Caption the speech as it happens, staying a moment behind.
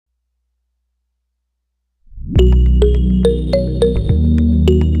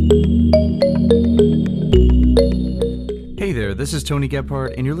This is Tony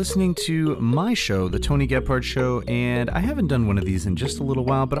Gebhardt, and you're listening to my show, The Tony Gebhardt Show, and I haven't done one of these in just a little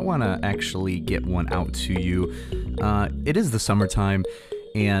while, but I want to actually get one out to you. It is the summertime,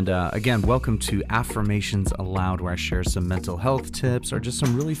 and again, welcome to Affirmations Aloud, where I share some mental health tips or just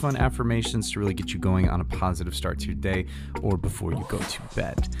some really fun affirmations to really get you going on a positive start to your day or before you go to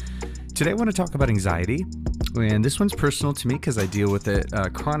bed. Today I want to talk about anxiety, and this one's personal to me because I deal with it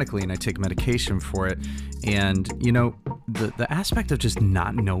chronically and I take medication for it. And, you know, the aspect of just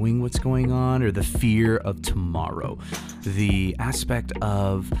not knowing what's going on, or the fear of tomorrow, the aspect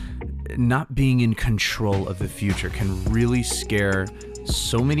of not being in control of the future can really scare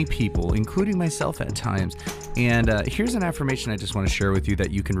so many people, including myself at times. And here's an affirmation I just want to share with you that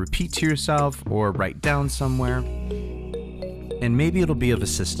you can repeat to yourself or write down somewhere, and maybe it'll be of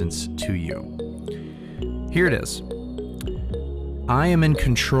assistance to you. Here it is. I am in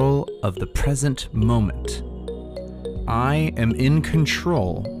control of the present moment. I am in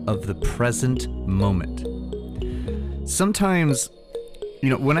control of the present moment. Sometimes, you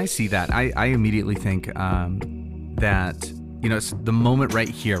know, when I see that, I immediately think that, you know, it's the moment right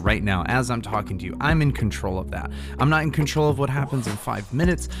here, right now, as I'm talking to you, I'm in control of that. I'm not in control of what happens in 5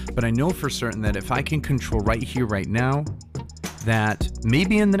 minutes, but I know for certain that if I can control right here, right now, that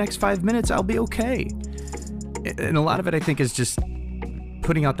maybe in the next 5 minutes, I'll be okay. And a lot of it, I think, is just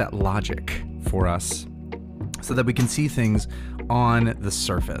putting out that logic for us so that we can see things on the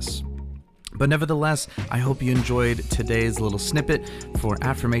surface. But nevertheless, I hope you enjoyed today's little snippet for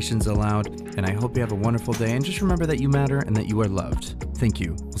Affirmations Aloud, and I hope you have a wonderful day. And just remember that you matter and that you are loved. Thank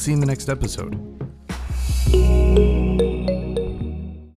you. We'll see you in the next episode.